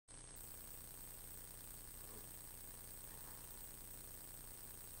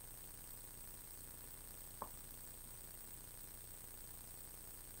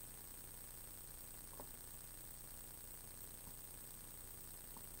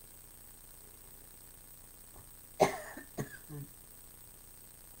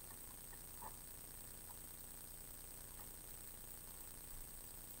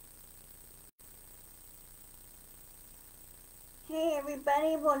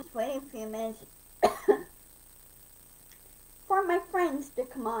everybody. We'll just wait a few minutes for my friends to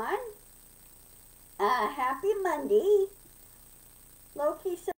come on. Happy Monday.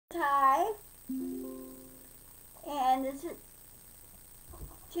 Loki says hi. And this is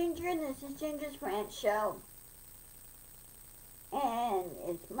Ginger, and this is Ginger's Rant Show. And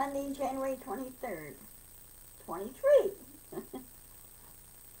it's Monday, January 23rd, 23.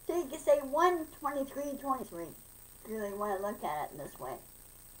 So you can say 1/23/23. If you really want to look at it this way.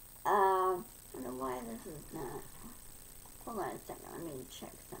 I don't know why this is not. Hold on a second, let me check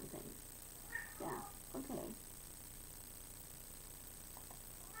something. Yeah, okay.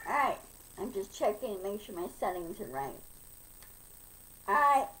 Alright, I'm just checking to make sure my settings are right.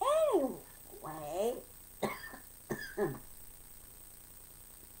 Alright, anyway.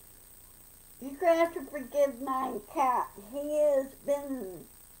 You're going to have to forgive my cat. He has been,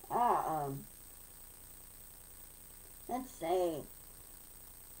 let's see.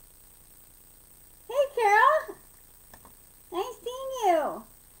 Hey, Carol. Nice seeing you.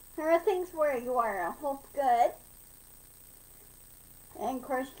 How are things where you are? I hope good. And of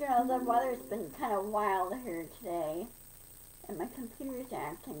course, you know, the weather's been kind of wild here today. And my computer's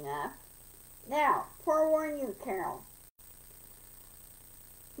acting up. Now, forewarn you, Carol.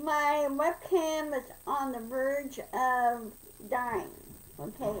 My webcam is on the verge of dying.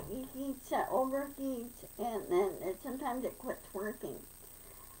 Okay, it heats, overheats, and then sometimes it quits working.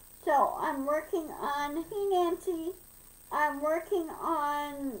 So I'm working on, hey Nancy, I'm working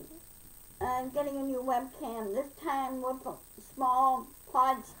on getting a new webcam, this time with a small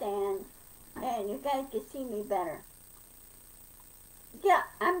pod stand, and you guys can see me better. Yeah,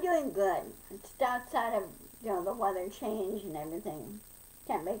 I'm doing good. It's outside of, you know, the weather change and everything.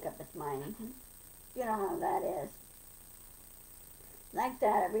 Can't make up its mind. You know how that is. Like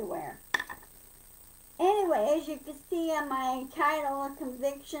that everywhere. Anyway, as you can see on my title,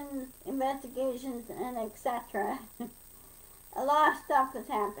 Convections Investigations and Etc. A lot of stuff is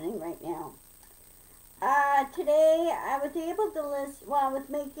happening right now. Today I was able to list, while I was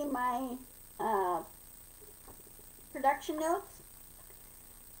making my production notes,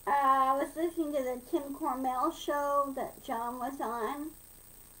 I was listening to the Tim Cormel show that John was on.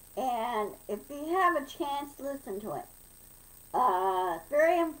 And if you have a chance, listen to it.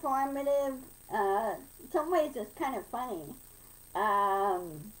 Very informative. In some ways it's kind of funny.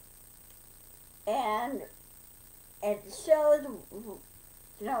 And it shows, you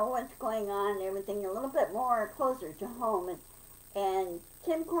know, what's going on and everything a little bit more closer to home. And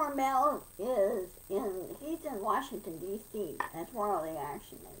Tim Cormel he's in Washington, D.C. That's where all the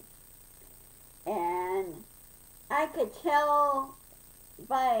action is. And I could tell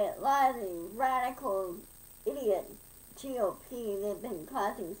by a lot of the radical idiot GOP, they've been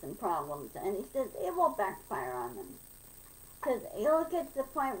causing some problems, and he says it will backfire on them, because it'll get to the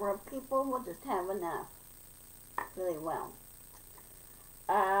point where people will just have enough, really well.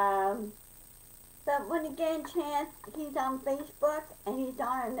 But when you get a chance, he's on Facebook, and he's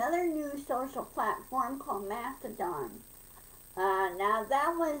on another new social platform called Mastodon. Now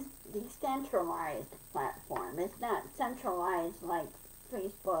that was decentralized platform. It's not centralized like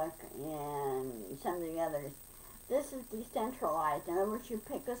Facebook and some of the others. This is decentralized. In other words, you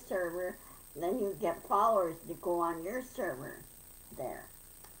pick a server, then you get followers to go on your server there.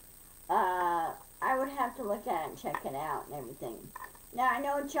 I would have to look at it and check it out and everything. Now, I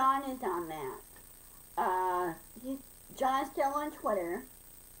know John is on that. John's still on Twitter.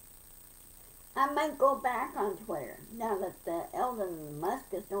 I might go back on Twitter now that Elon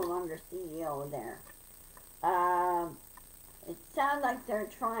Musk is no longer CEO there. It sounds like they're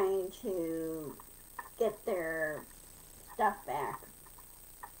trying to get their stuff back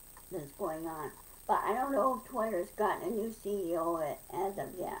that's going on. But I don't know if Twitter's gotten a new CEO as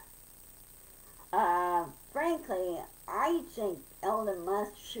of yet. Frankly, I think Elon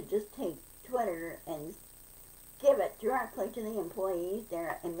Musk should just take Twitter and give it directly to the employees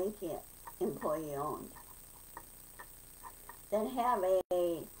there and make it employee-owned. Then have a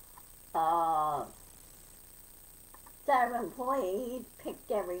set of employees picked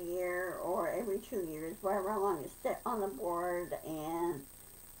every year or every 2 years, whatever long, to sit on the board and,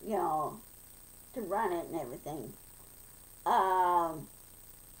 you know, to run it and everything.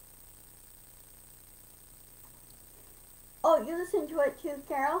 Oh, you listen to it too,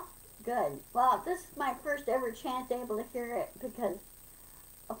 Carol? Good. Well, this is my first ever chance able to hear it, because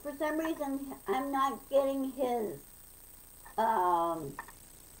for some reason I'm not getting his,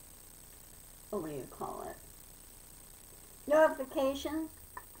 what do you call it? Notifications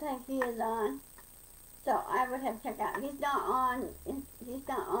that he is on. So I would have to check out. He's not on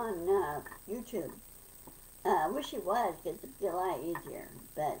YouTube. I wish he was, because it'd be a lot easier.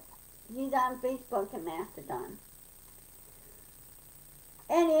 But he's on Facebook and Mastodon.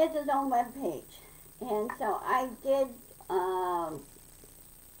 And he has his own webpage. And so I did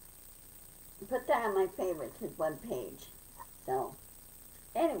put that on my favorites, his webpage. So,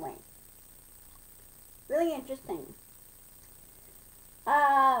 anyway, really interesting.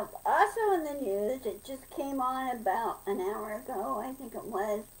 Also in the news, it just came on about an hour ago, I think it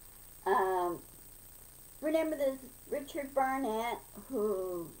was. Remember this Richard Barnett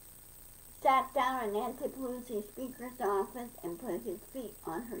who sat down in Nancy Pelosi's speaker's office and put his feet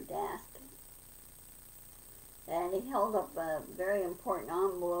on her desk? And he held up a very important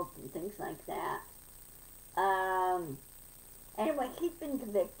envelope and things like that. Anyway, he's been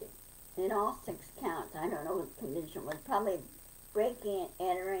convicted in all 6 counts. I don't know what the conviction was. Probably breaking and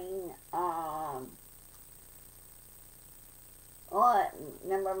entering, a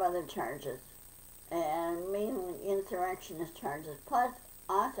number of other charges. And mainly insurrectionist charges. Plus,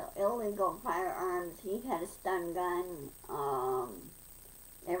 also illegal firearms. He had a stun gun,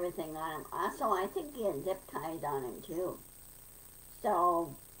 everything on him. Also, I think he had zip ties on him, too.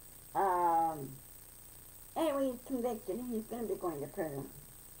 So, anyway, he's convicted. He's going to be going to prison.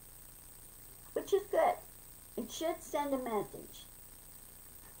 Which is good. It should send a message.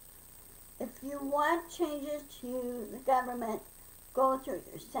 If you want changes to the government, go through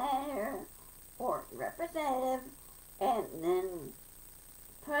your senator or representative and then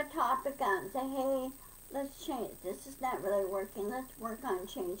put a topic out and say, hey, let's change. This is not really working. Let's work on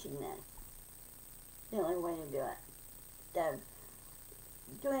changing this. The only way to do it. Instead of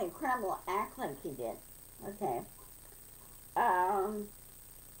doing a criminal act like he did. Okay.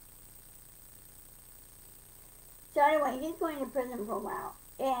 So anyway, he's going to prison for a while.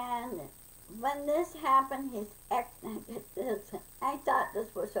 And when this happened, his ex, I thought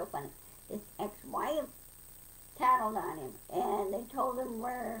this was so funny. His ex-wife tattled on him. And they told him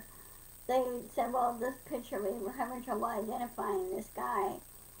where, they said, well, this picture, we were having trouble identifying this guy.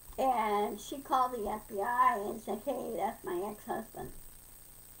 And she called the FBI and said, hey, that's my ex-husband.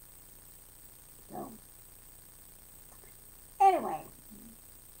 So, anyway,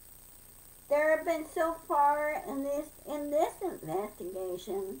 there have been so far in this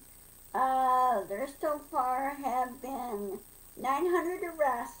investigation, there so far have been 900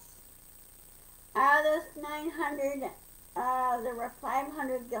 arrests. Out of those 900, there were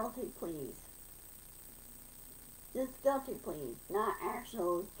 500 guilty pleas. Just guilty pleas, not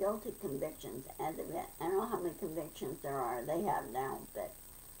actual guilty convictions as of yet. I don't know how many convictions there are. They have now, but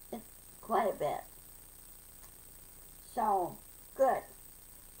it's quite a bit. So, good.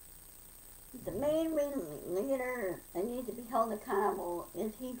 The main leader that needs to be held accountable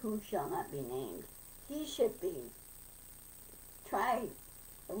is he who shall not be named. He should be tried,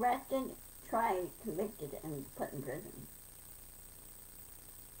 arrested, tried, convicted, and put in prison.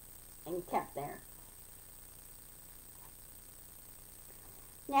 And kept there.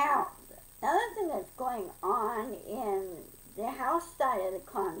 Now, the other thing that's going on in the House side of the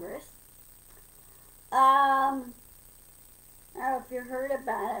Congress, I don't know if you heard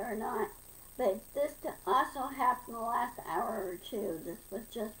about it or not, but this also happened the last hour or two. This was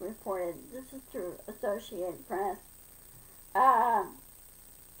just reported. This is through Associated Press.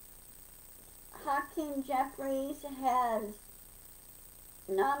 Hakeem Jeffries has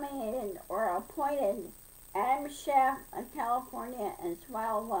nominated or appointed Adam Schiff of California and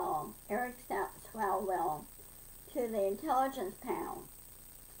Eric Swalwell, to the intelligence panel.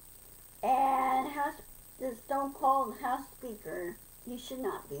 And the so-called House Speaker, he should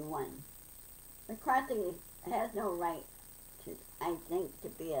not be one. McCarthy has no right to, I think, to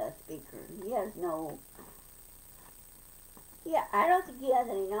be a speaker. He has no, I don't think he has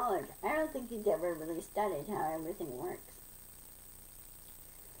any knowledge. I don't think he's ever really studied how everything works.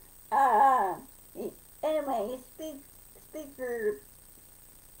 Anyway, Speaker,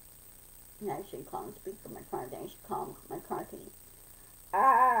 I shouldn't call him Speaker McCarthy, I should call him McCarthy,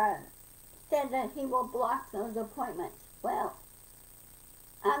 said that he will block those appointments. Well,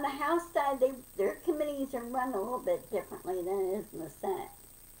 on the House side, their committees are run a little bit differently than it is in the Senate.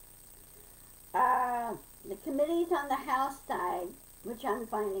 The committees on the House side, which I'm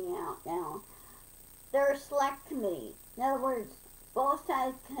finding out now, they're select committees. In other words, both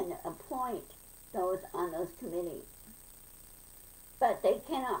sides can appoint those on those committees. But they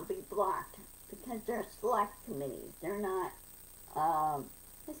cannot be blocked because they're select committees. They're not,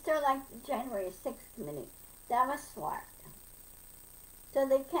 it's sort of like the January 6th committee. That was select. So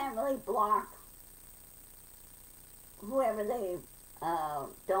they can't really block whoever they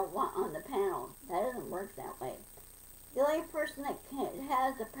don't want on the panel. That doesn't work that way. The only person that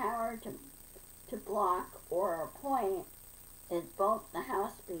has the power to block or appoint is both the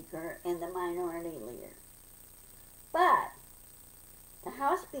House Speaker and the Minority Leader. But the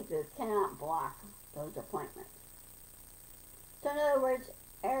House Speaker cannot block those appointments. So in other words,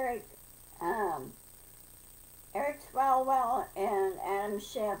 Eric Swalwell and Adam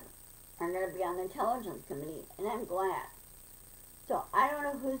Schiff are going to be on the Intelligence Committee, and I'm glad. So I don't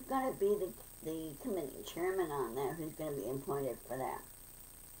know who's going to be the committee chairman on that, who's going to be appointed for that.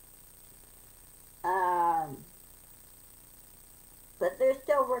 But they're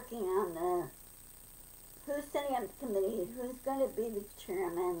still working on who's setting up the committee, who's going to be the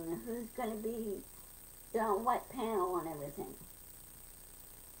chairman, who's going to be, what panel and everything.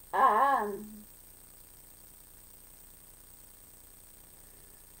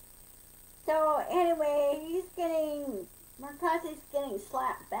 So anyway, McCarthy's getting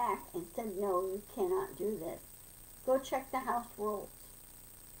slapped back and said, no, you cannot do this. Go check the House rules.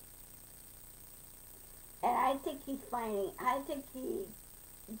 And I think he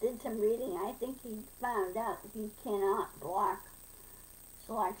did some reading. I think he found out he cannot block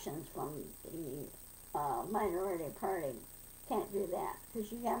selections from the minority party. Can't do that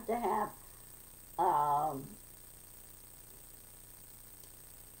because you have to have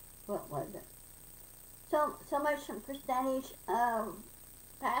what was it? So much percentage of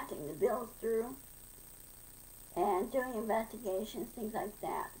passing the bills through and doing investigations, things like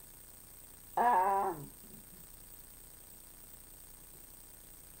that.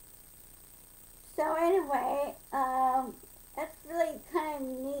 So anyway, that's really kind of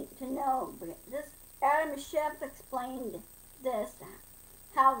neat to know. But this Adam Schiff explained this,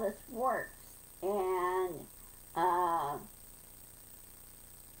 how this works, and of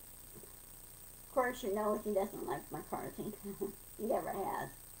course, you know he doesn't like McCarthy. He never has.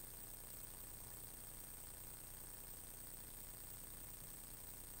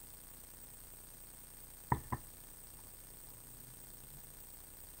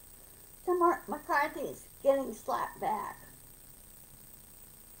 So McCarthy is getting slapped back.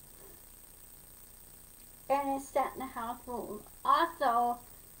 And it's set in the House rules. Also,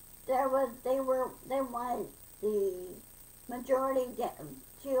 they wanted the majority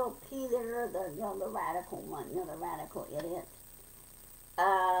GOP leader, the radical one, the radical idiots.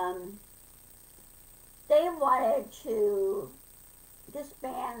 They wanted to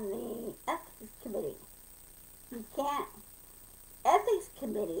disband the Ethics Committee. You can't. Ethics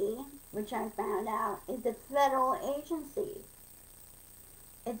Committee, which I found out, is a federal agency.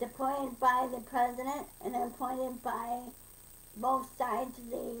 It's appointed by the president and appointed by both sides,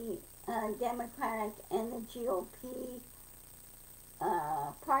 the Democratic and the GOP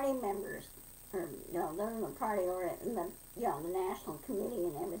party members, or they're in the party or in the the National Committee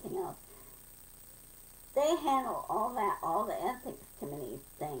and everything else. They handle all that, all the Ethics Committee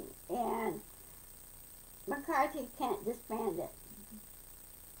thing, and McCarthy can't disband it.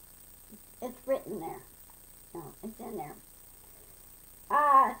 It's written there. No, it's in there.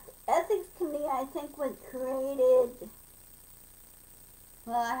 Ethics Committee, I think, was created,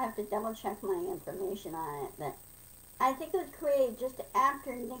 well, I have to double check my information on it, but I think it was created just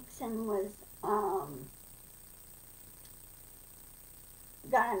after Nixon was,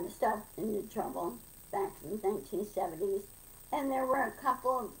 got himself into trouble back in the 1970s, and there were a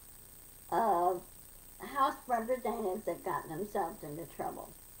couple of House representatives that got themselves into trouble.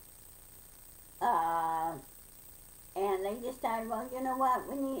 And they decided, well, you know what,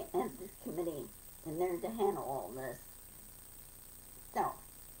 we need an Ethics Committee in there to handle all this. So,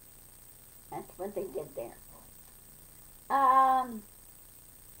 that's what they did there. Now,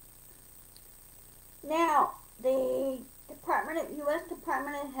 the U.S.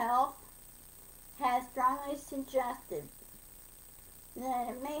 Department of Health has strongly suggested that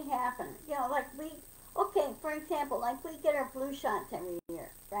it may happen. For example, like we get our flu shots every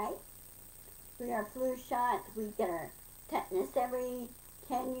year, right? We get our flu shots, we get our tetanus every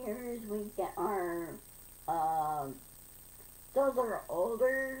 10 years, we get our, those that are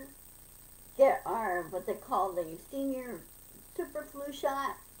older, get our, what they call the senior super flu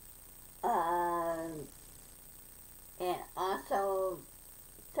shot, and also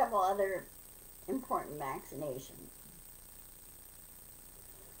several other important vaccinations.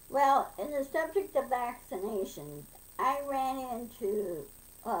 Well, in the subject of vaccinations, I ran into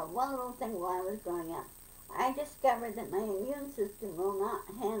one little thing while I was growing up. I discovered that my immune system will not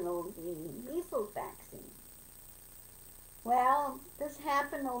handle the measles vaccine. Well, this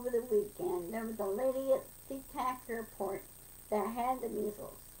happened over the weekend. There was a lady at the tax airport that had the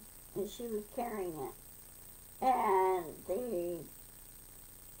measles, and she was carrying it. And the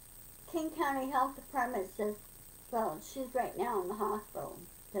King County Health Department says, well, she's right now in the hospital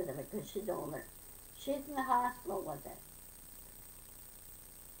because she's older. She's in the hospital with it.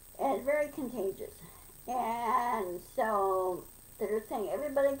 And it's very contagious. And so they're saying,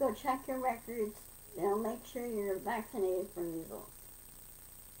 everybody go check your records. Make sure you're vaccinated for measles.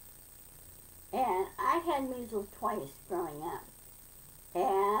 And I had measles twice growing up.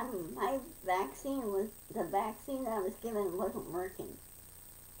 And my the vaccine that I was given wasn't working.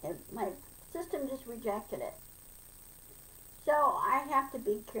 My system just rejected it. So I have to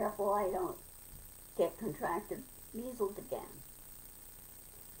be careful I don't get contracted measles again.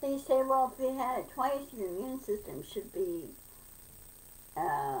 They say, well, if you had it twice, your immune system should be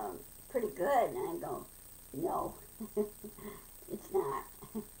pretty good. And I go, no, it's not.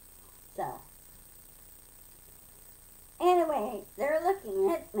 So, anyway, they're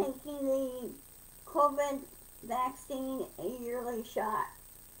looking at making the COVID vaccine a yearly shot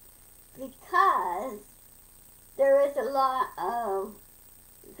because there is a lot of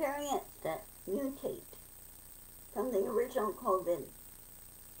variants that mutate from the original COVID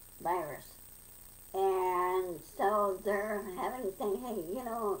virus. And so they're saying, hey,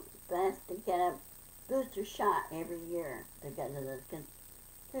 best to get a booster shot every year because of this. Because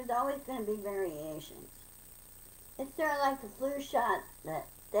there's always going to be variations. It's sort of like the flu shot that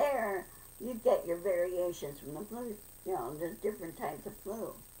you get your variations from the flu. There's different types of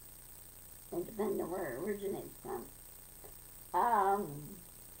flu. And depending on where it originates from.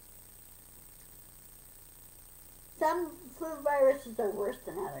 Some flu viruses are worse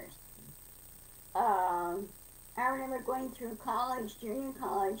than others. I remember going through college, junior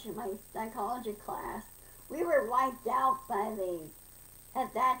college, in my psychology class. We were wiped out by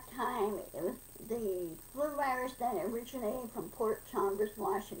at that time, it was the flu virus that originated from Port Chalmers,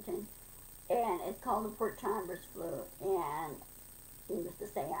 Washington. And it's called the Port Chalmers flu. And needless to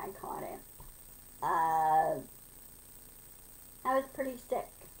say, I caught it. I was pretty sick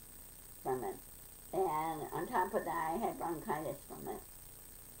from it. And on top of that, I had bronchitis from it.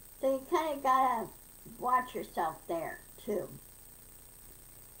 So you kind of gotta watch yourself there, too.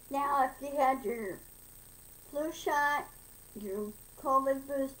 Now, if you had your flu shot, your COVID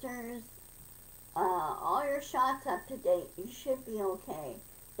boosters, all your shots up to date, you should be okay.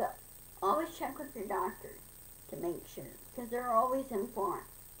 But always check with your doctor to make sure, because they're always informed.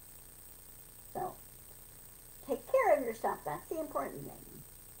 So, take care of yourself. That's the important thing.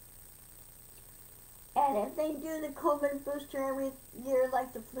 And if they do the COVID booster every year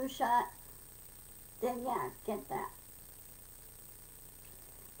like the flu shot, then yeah, get that.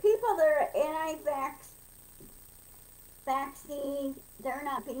 People that are anti-vaccine, they're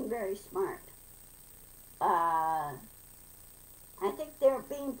not being very smart. I think they're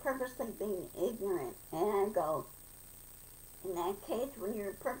purposely being ignorant. And I go, in that case, when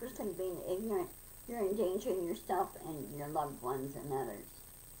you're purposely being ignorant, you're endangering yourself and your loved ones and others.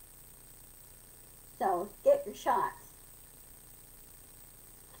 So, get your shots.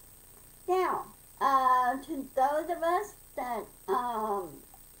 Now, to those of us that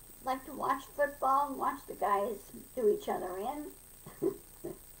like to watch football and watch the guys do each other in,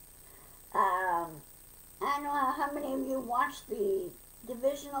 I don't know how many of you watched the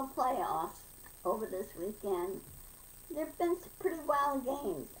divisional playoffs over this weekend. There have been some pretty wild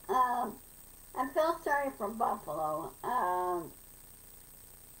games. I feel sorry for Buffalo.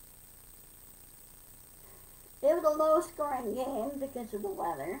 It was a low-scoring game because of the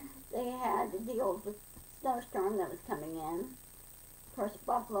weather. They had to deal with the snowstorm that was coming in. Of course,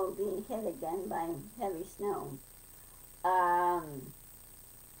 Buffalo being hit again by heavy snow.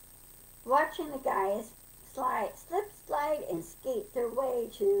 Watching the guys slip, slide, and skate their way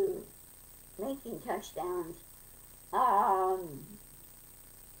to making touchdowns. And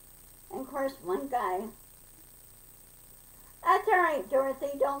of course, one guy, that's all right,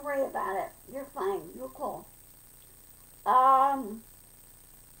 Dorothy, don't worry about it. You're fine, you're cool.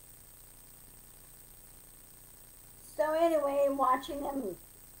 So anyway, watching them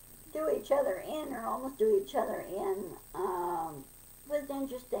do each other in, or almost do each other in, was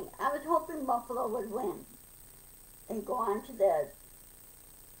interesting. I was hoping Buffalo would win and go on to the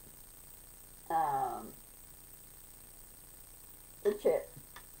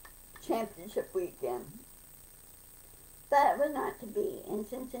championship weekend. But it was not to be, and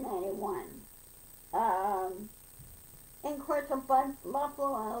Cincinnati won. And of course,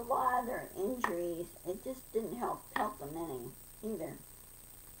 Buffalo and a lot of their injuries, it just didn't help them any either.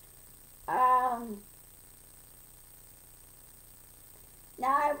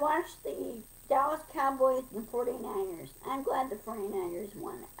 Now I watched the Dallas Cowboys and 49ers. I'm glad the 49ers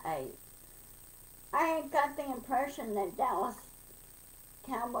won. I got the impression that Dallas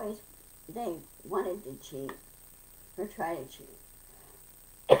Cowboys, they wanted to cheat, or try to cheat.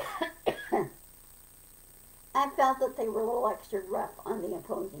 I felt that they were a little extra rough on the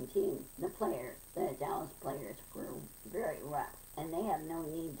opposing team. The players, the Dallas players, were very rough, and they have no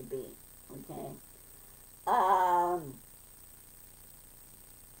need to be. Okay.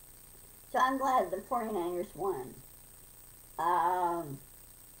 So I'm glad the 49ers won.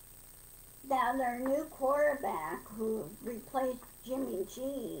 Now their new quarterback, who replaced Jimmy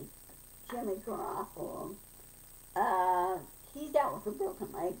G, Jimmy Garoppolo, he's out with a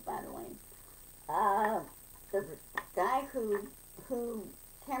broken leg, by the way. The guy who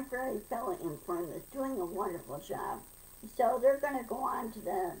temporarily fell in for him is doing a wonderful job. So they're going to go on to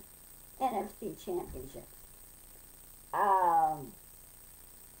the NFC Championship,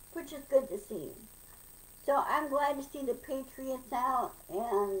 which is good to see. So I'm glad to see the Patriots out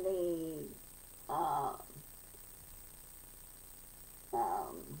and the other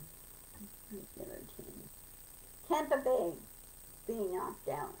team, Tampa Bay, being knocked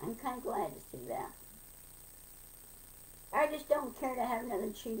out. I'm kind of glad to see that. I just don't care to have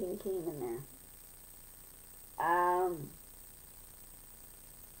another cheating team in there.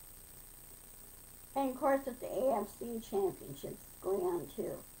 And of course, with the AFC Championships going on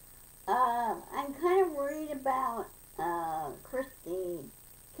too. I'm kind of worried about the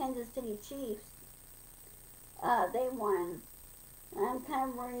Kansas City Chiefs. They won. I'm kind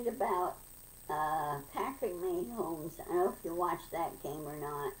of worried about Patrick Mahomes. I don't know if you watched that game or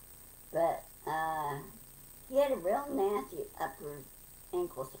not, but he had a real nasty upper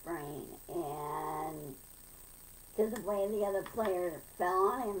ankle sprain, and because of the way the other player fell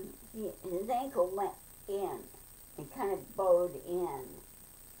on him, his ankle went in. It kind of bowed in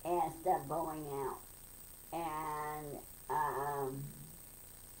instead of bowing out. And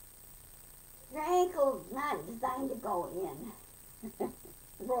your ankle's not designed to go in,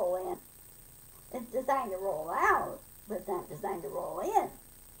 roll in. It's designed to roll out, but it's not designed to roll in.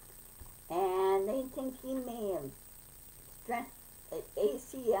 And they think he may have stressed the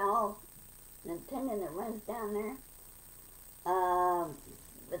ACL, the tendon that runs down there.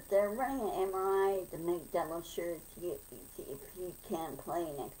 But they're running an MRI to make double sure to see if he can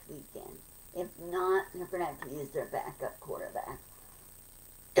play next weekend. If not, they're going to have to use their backup quarterback,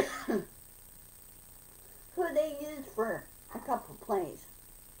 who they used for a couple plays.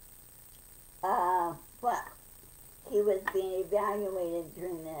 But he was being evaluated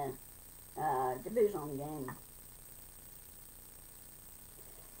during the divisional game.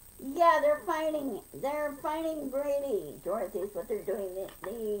 Yeah, they're fighting Brady, Dorothy, is what they're doing.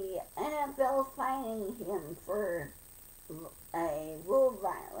 The NFL's fighting him for a rule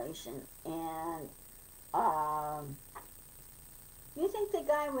violation, and you think the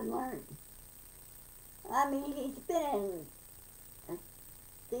guy would learn? I mean, he's been in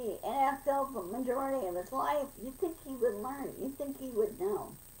the NFL for the majority of his life. You think he would learn? You think he would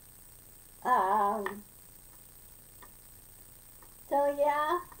know? So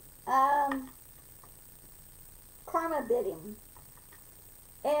yeah, karma bit him,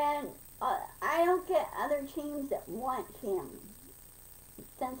 and I don't get other teams that want him.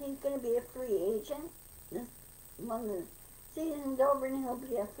 Since he's going to be a free agent, when the season's over and he'll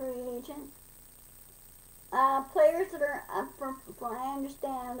be a free agent. Players that are up for I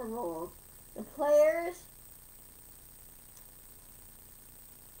understand the rules. The players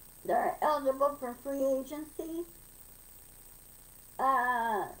that are eligible for free agency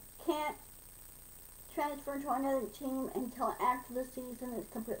can't transfer to another team until after the season is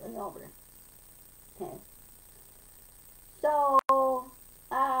completely over. Okay. So,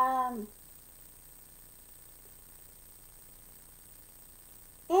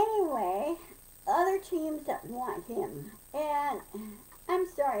 anyway, other teams that want him, and I'm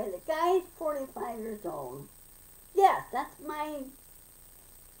sorry, the guy's 45 years old. Yes, that's my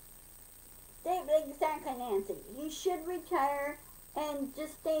exactly, Nancy. He should retire and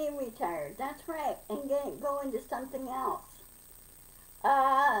just stay retired. That's right, and go into something else.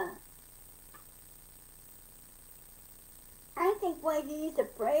 I think what he's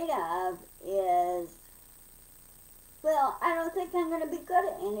afraid of is, well, I don't think I'm going to be good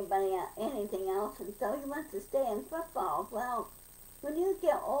at anything else, and so he wants to stay in football. Well, when you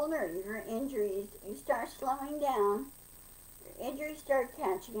get older, your injuries, you start slowing down, your injuries start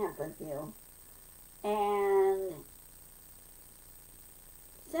catching up with you, and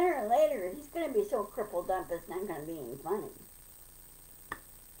sooner or later, he's going to be so crippled up, it's not going to be any funny.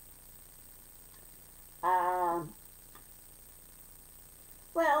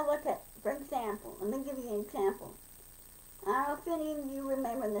 Well, look at, for example, let me give you an example. I don't know if any of you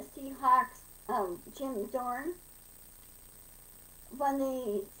remember the Seahawks of Jim Zorn. When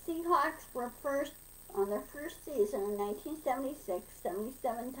the Seahawks were on their first season in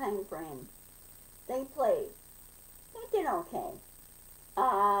 1976-77 time frame, they played They did okay.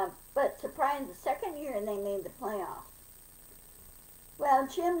 But surprised the second year they made the playoffs. Well,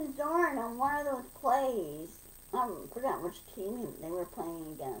 Jim Zorn on one of those plays, I forgot which team they were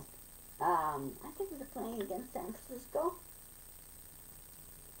playing against. I think they were playing against San Francisco.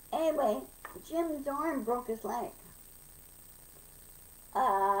 Anyway, Jim Zorn broke his leg.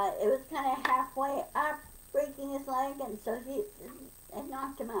 It was kind of halfway up, breaking his leg, and so it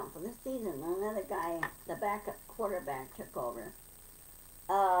knocked him out for the season. Another guy, the backup quarterback, took over.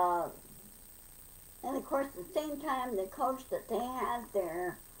 And of course, at the same time, the coach that they had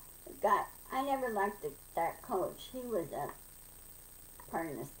there I never liked that coach. He was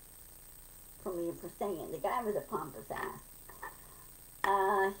pardon this for me for saying it, the guy was a pompous ass.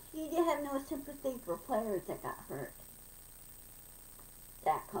 He did have no sympathy for players that got hurt.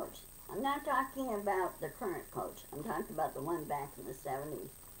 That coach. I'm not talking about the current coach. I'm talking about the one back in the 70s.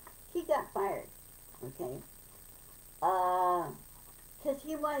 He got fired, okay? Because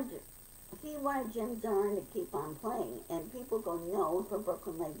he wanted Jim Zorn to keep on playing, and people go, no, for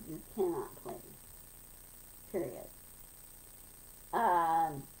broken leg, you cannot play. Period.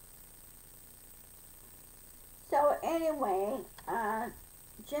 So anyway,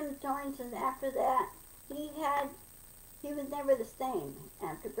 Jim Zorn says after that, he was never the same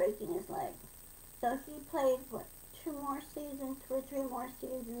after breaking his leg. So he played, what, 2 or 3 more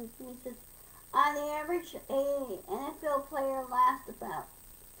seasons. And he says, on the average, a NFL player lasts about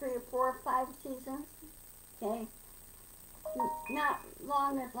 3 or 4 or 5 seasons. Okay? Not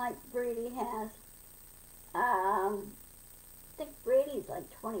long as like Brady has. I think Brady's like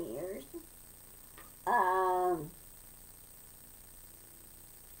 20 years.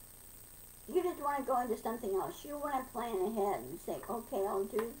 You just want to go into something else. You want to plan ahead and say, okay, I'll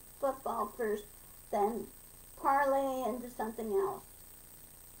do football first, then parlay into something else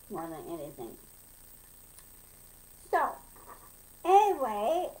more than anything. So,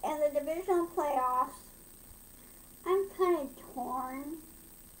 anyway, in the divisional playoffs, I'm kind of torn.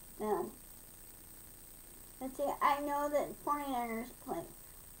 Now, let's see, I know that 49ers play.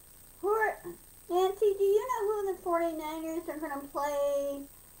 Nancy, do you know who the 49ers are going to play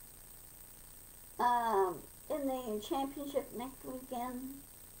in the championship next weekend?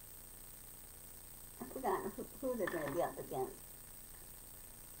 I've forgotten who they're going to be up against.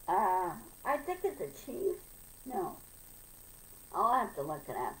 I think it's the Chiefs. No. I'll have to look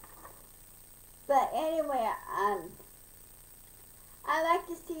it up. But anyway, I like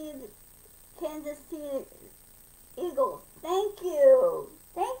to see the Kansas City Eagles. Thank you.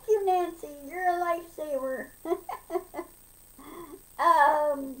 Thank you, Nancy. You're a lifesaver.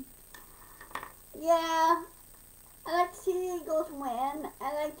 Yeah. I like to see the Eagles win.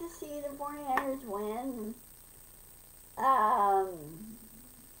 I like to see the 49ers win.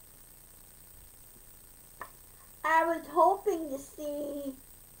 I was hoping to see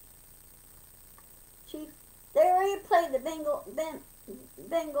Chiefs. They already played the Bengals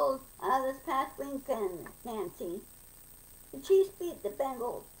this past weekend, Nancy. The Chiefs beat the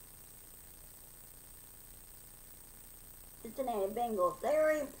Bengals. Cincinnati Bengals. They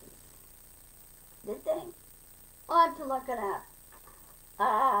already did they? I'll have to look it up.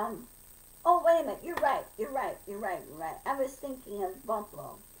 Oh, wait a minute. You're right. I was thinking of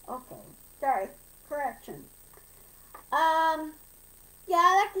Buffalo. Okay. Sorry. Correction. Yeah,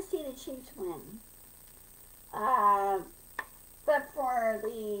 I like to see the Chiefs win. But for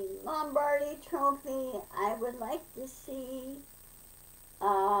the Lombardi Trophy, I would like to see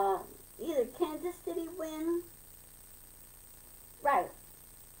either Kansas City win. Right.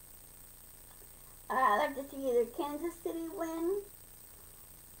 I like to see either Kansas City win,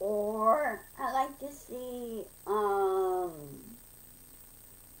 or I like to see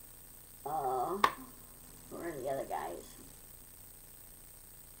where are the other guys?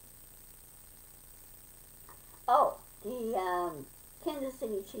 Oh, the Kansas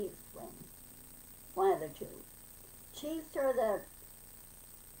City Chiefs win. One of the two. Chiefs or the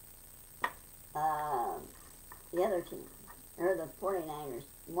other team, or the 49ers.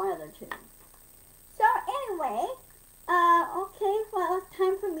 One of the two. So anyway, okay, well, it's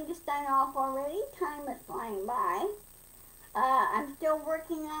time for me to sign off already. Time is flying by. I'm still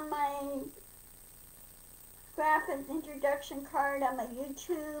working on my graphics introduction card on my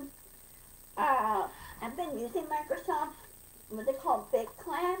YouTube. I've been using Microsoft, what they call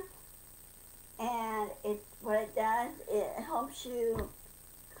BitClamp, and what it does, it helps you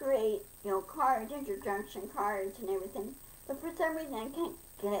create, cards, introduction cards and everything. But for some reason, I can't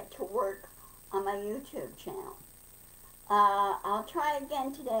get it to work on my YouTube channel. I'll try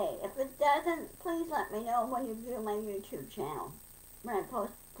again today. If it doesn't, please let me know when you view my YouTube channel, when I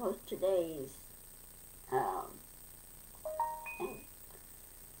post today's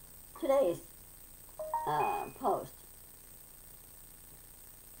today's post.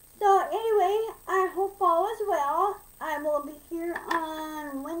 So anyway, I hope all is well. I will be here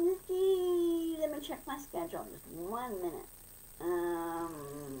on Wednesday. Let me check my schedule. Just 1 minute.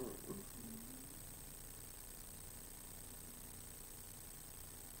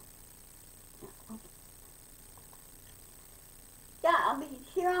 Yeah, I'll be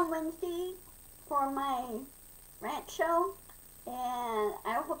here on Wednesday for my rant show. And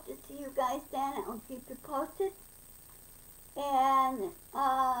I hope to see you guys then. I'll keep you posted. And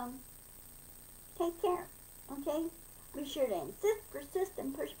take care. Okay? Be sure to insist, persist,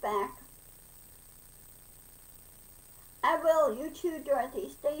 and push back. I will. You too, Dorothy.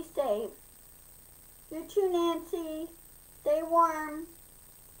 Stay safe. You too, Nancy. Stay warm.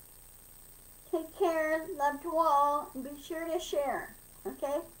 Take care. Love to all. And be sure to share.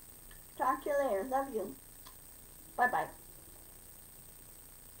 Okay? Talk to you later. Love you. Bye-bye.